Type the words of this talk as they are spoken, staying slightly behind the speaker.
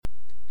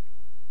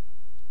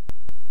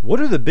What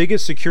are the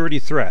biggest security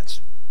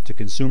threats to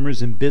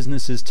consumers and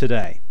businesses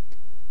today?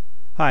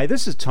 Hi,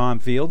 this is Tom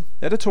Field,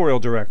 Editorial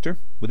Director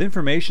with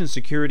Information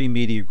Security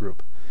Media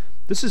Group.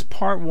 This is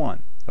part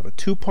one of a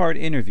two-part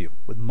interview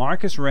with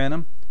Marcus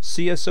Ranum,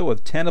 CSO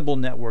of Tenable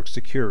Network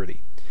Security.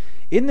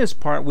 In this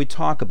part, we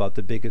talk about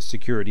the biggest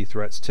security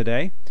threats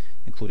today,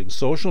 including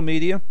social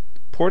media,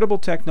 portable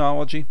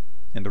technology,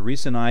 and the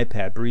recent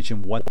iPad breach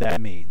and what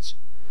that means.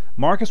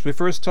 Marcus, we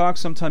first talked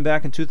sometime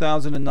back in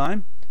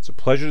 2009. It's a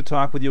pleasure to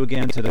talk with you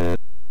again today.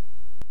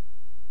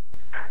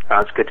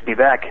 It's good to be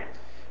back.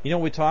 You know,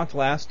 we talked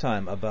last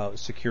time about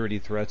security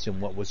threats and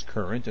what was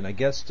current, and I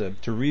guess to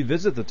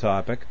revisit the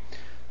topic,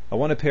 I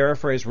want to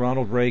paraphrase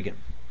Ronald Reagan.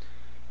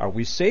 Are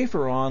we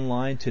safer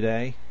online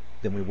today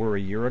than we were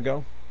a year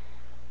ago?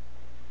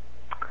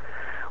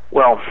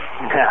 Well,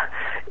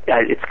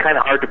 it's kind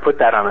of hard to put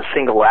that on a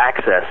single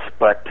axis,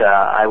 but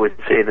I would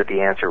say that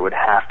the answer would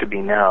have to be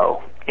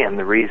no. And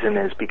the reason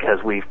is because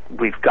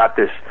we've got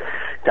this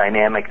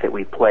dynamic that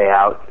we play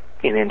out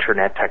in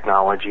internet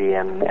technology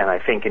and I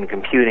think in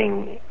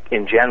computing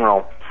in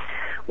general,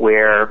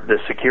 where the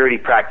security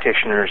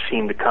practitioners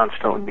seem to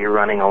constantly be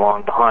running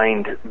along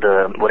behind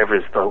whatever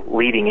is the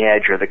leading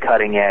edge or the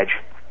cutting edge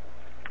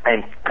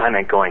and kind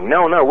of going,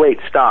 no, wait,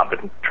 stop,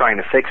 and trying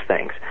to fix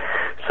things.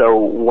 So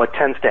what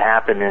tends to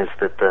happen is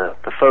that the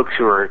folks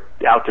who are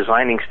out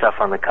designing stuff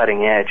on the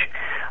cutting edge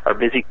are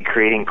busy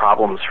creating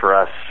problems for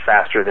us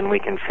faster than we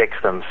can fix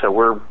them. So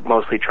we're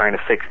mostly trying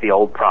to fix the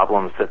old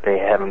problems that they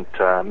haven't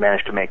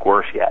managed to make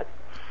worse yet.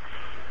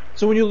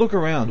 So when you look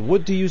around,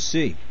 what do you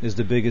see as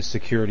the biggest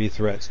security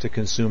threats to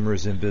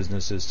consumers and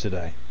businesses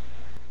today?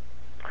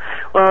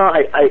 Well,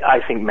 I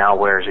think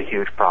malware is a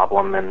huge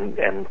problem,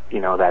 and you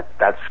know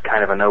that's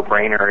kind of a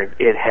no-brainer.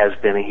 It has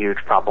been a huge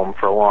problem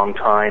for a long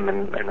time,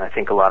 and I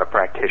think a lot of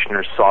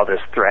practitioners saw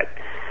this threat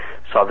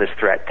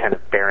kind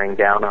of bearing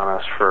down on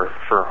us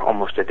for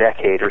almost a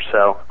decade or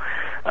so.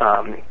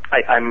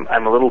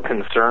 I'm a little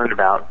concerned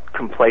about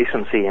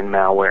complacency in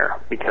malware,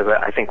 because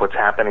I think what's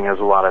happening is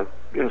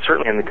and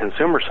certainly in the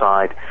consumer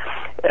side,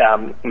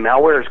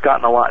 malware has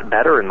gotten a lot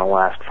better in the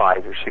last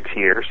 5 or 6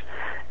 years.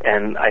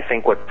 And I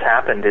think what's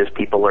happened is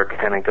people are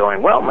kind of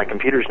going, well, my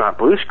computer's not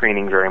blue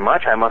screening very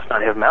much, I must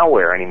not have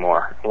malware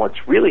anymore. And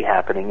what's really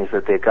happening is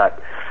that they've got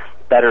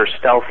better,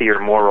 stealthier,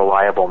 more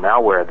reliable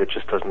malware that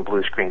just doesn't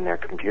blue screen their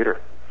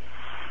computer.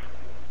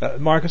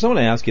 Marcus, I want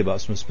to ask you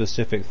about some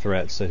specific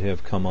threats that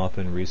have come up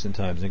in recent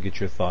times and get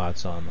your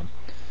thoughts on them.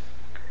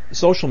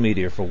 Social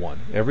media, for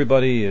one.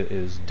 Everybody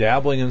is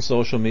dabbling in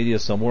social media.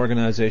 Some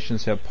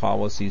organizations have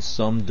policies,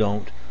 some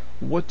don't.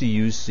 What do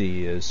you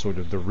see as sort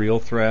of the real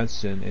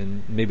threats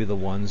and maybe the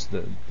ones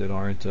that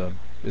aren't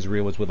as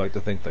real as we'd like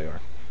to think they are?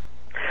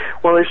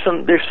 Well,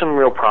 there's some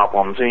real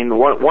problems. I mean,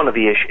 one of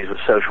the issues with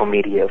social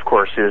media, of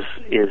course, is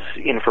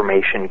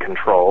information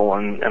control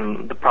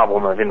and the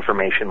problem of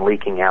information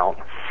leaking out.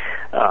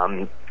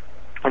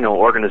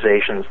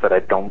 Organizations that I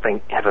don't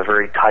think have a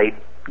very tight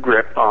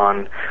grip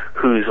on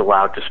who's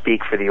allowed to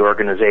speak for the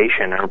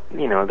organization, or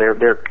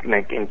they're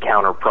going to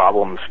encounter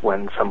problems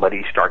when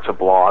somebody starts a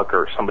blog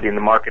or somebody in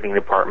the marketing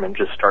department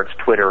just starts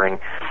twittering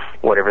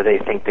whatever they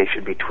think they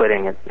should be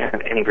twitting at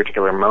any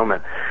particular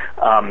moment.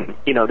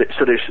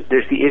 So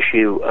there's the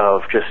issue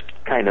of just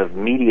kind of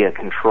media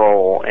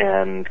control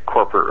and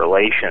corporate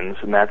relations,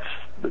 and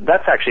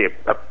that's actually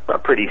a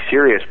pretty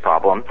serious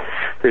problem.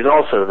 There's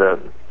also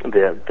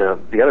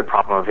the other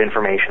problem of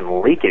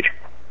information leakage,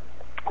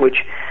 which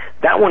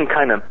that one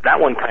kind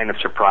of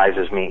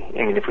surprises me.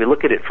 I mean, if we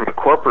look at it from a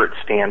corporate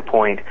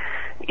standpoint,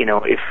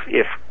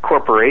 if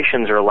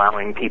corporations are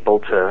allowing people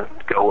to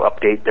go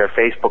update their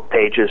Facebook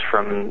pages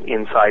from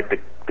inside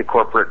the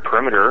corporate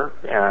perimeter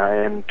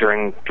and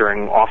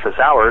during office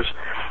hours,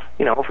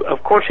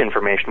 of course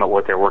information about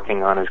what they're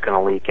working on is going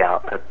to leak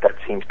out. That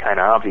seems kind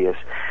of obvious.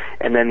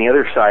 And then the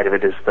other side of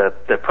it is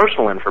the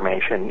personal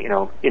information.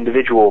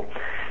 Individual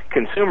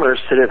consumers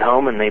sit at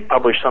home and they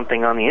publish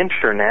something on the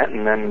internet,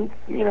 and then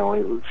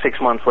 6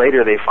 months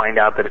later they find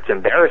out that it's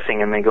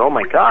embarrassing, and they go, "Oh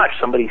my gosh,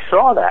 somebody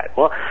saw that."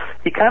 Well,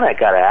 you kind of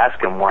got to ask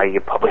them why you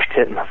published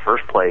it in the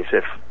first place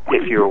if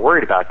you were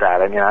worried about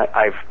that. I mean,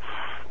 I've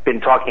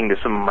been talking to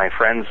some of my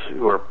friends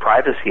who are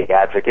privacy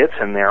advocates,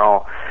 and they're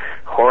all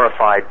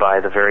horrified by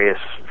the various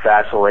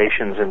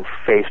vacillations in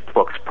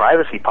Facebook's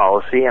privacy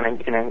policy, and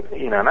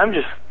I'm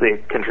just the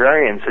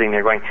contrarian sitting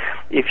there going,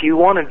 if you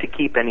wanted to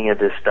keep any of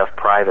this stuff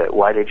private,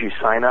 why did you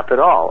sign up at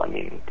all? I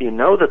mean, you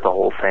know that the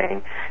whole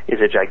thing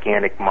is a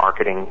gigantic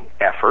marketing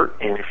effort,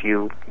 and if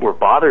you were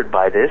bothered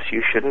by this,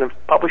 you shouldn't have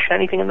published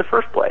anything in the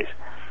first place.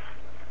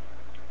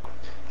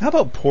 How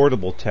about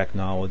portable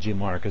technology,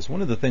 Marcus?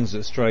 One of the things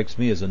that strikes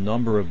me is a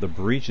number of the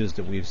breaches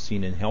that we've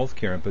seen in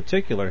healthcare in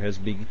particular has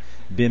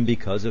been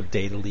because of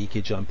data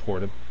leakage on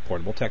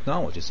portable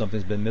technology.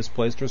 Something's been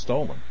misplaced or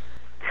stolen.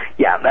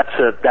 Yeah,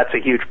 that's a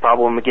huge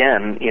problem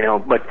again,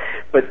 but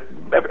But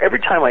every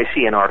time I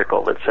see an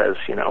article that says,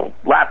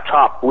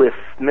 laptop with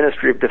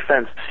Ministry of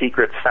Defense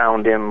secrets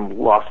found in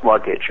lost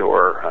luggage,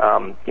 or,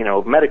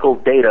 medical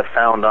data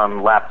found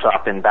on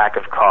laptop in back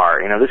of car,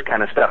 this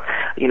kind of stuff.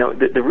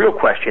 The real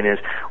question is,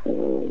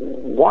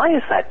 why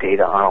is that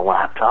data on a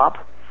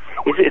laptop?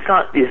 It's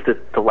not, is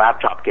the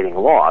laptop getting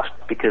lost?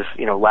 Because,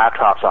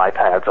 laptops,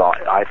 iPads,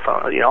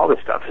 iPhone, all this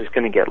stuff is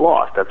going to get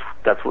lost.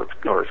 That's what's,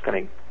 or it's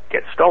going to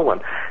get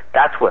stolen.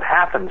 That's what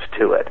happens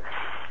to it.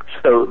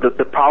 So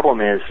the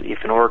problem is,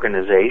 if an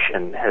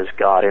organization has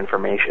got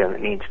information that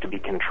needs to be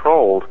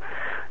controlled,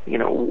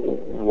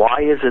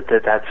 why is it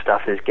that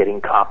stuff is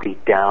getting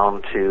copied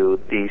down to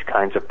these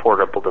kinds of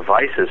portable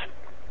devices?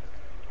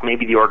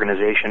 Maybe the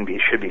organization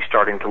should be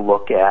starting to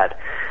look at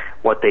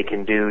what they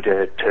can do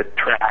to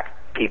track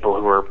people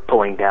who are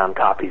pulling down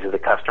copies of the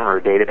customer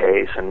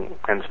database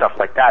and stuff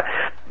like that.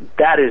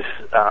 That is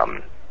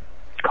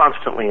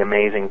constantly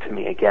amazing to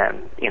me.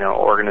 Again,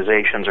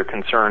 organizations are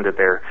concerned that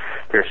their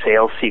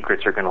sales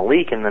secrets are going to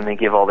leak, and then they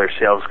give all their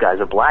sales guys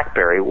a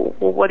BlackBerry. Well,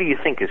 what do you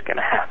think is going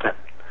to happen?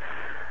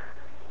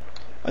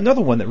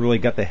 Another one that really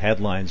got the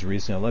headlines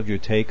recently, I love your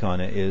take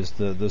on it, is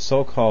the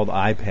so-called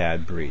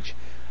iPad breach.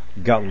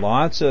 Got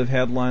lots of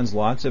headlines,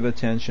 lots of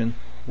attention.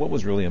 What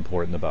was really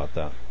important about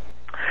that?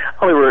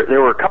 Well,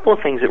 there were a couple of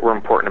things that were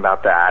important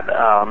about that.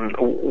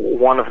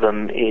 One of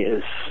them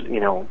is,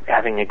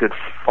 having a good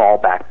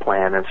fallback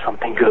plan if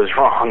something goes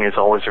wrong is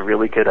always a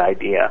really good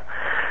idea.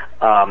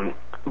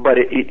 But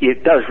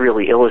it does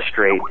really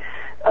illustrate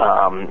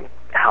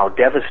how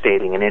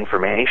devastating an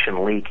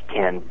information leak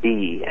can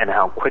be, and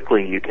how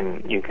quickly you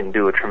can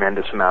do a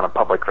tremendous amount of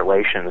public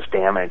relations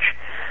damage.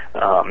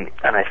 And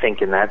I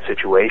think in that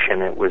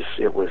situation, it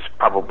was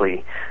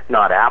probably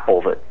not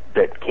Apple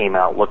that came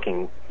out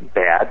looking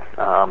bad.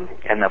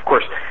 And of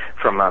course,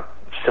 from a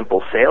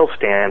simple sales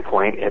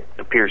standpoint, it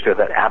appears to have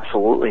had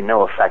absolutely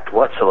no effect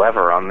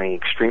whatsoever on the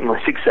extremely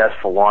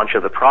successful launch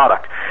of the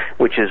product,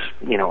 which is,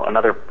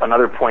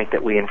 another point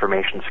that we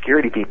information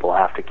security people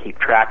have to keep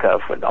track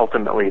of. And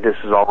ultimately, this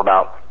is all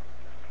about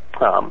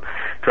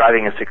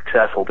driving a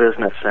successful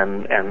business,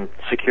 and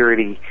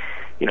security.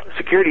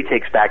 Security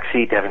takes back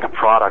seat to having a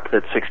product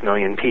that 6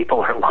 million people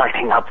are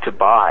lining up to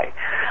buy.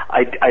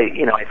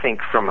 I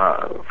think from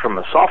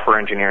a software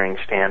engineering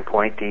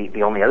standpoint,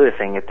 the only other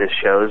thing that this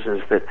shows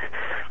is that,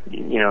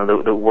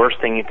 the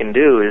worst thing you can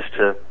do is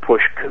to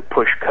push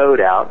code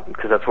out,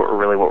 because that's what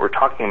we're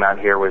talking about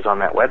here was on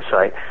that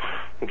website.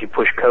 If you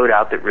push code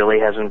out that really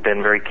hasn't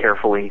been very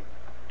carefully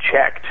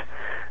checked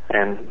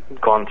and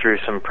gone through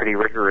some pretty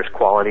rigorous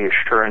quality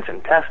assurance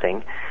and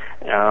testing,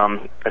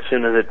 as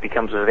soon as it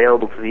becomes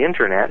available to the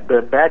internet,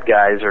 the bad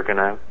guys are going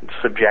to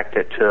subject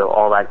it to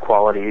all that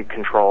quality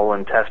control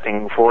and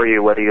testing for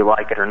you, whether you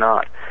like it or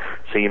not.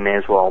 So you may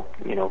as well,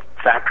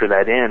 factor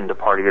that in to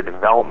part of your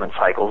development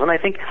cycles. And I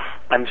think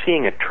I'm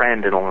seeing a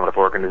trend in a lot of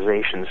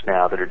organizations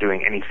now that are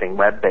doing anything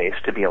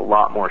web-based to be a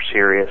lot more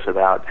serious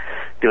about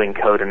doing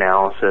code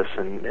analysis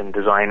and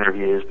design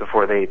reviews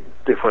before they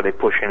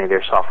push any of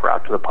their software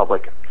out to the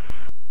public.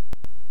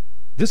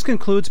 This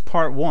concludes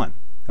part 1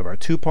 of our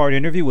 2-part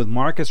interview with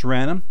Marcus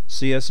Ranum,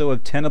 CSO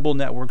of Tenable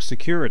Network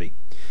Security.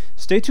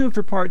 Stay tuned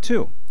for part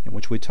 2, in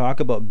which we talk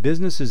about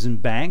businesses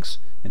and banks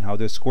and how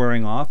they're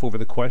squaring off over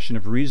the question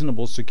of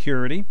reasonable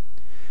security,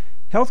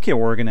 healthcare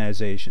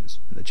organizations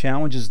and the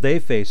challenges they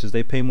face as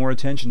they pay more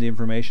attention to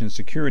information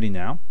security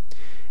now,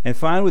 and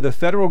finally the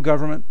federal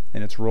government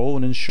and its role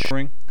in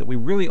ensuring that we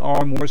really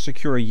are more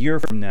secure a year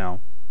from now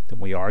than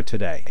we are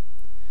today.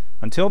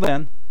 Until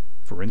then,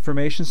 for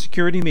Information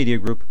Security Media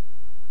Group,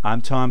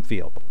 I'm Tom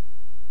Field.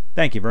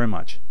 Thank you very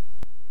much.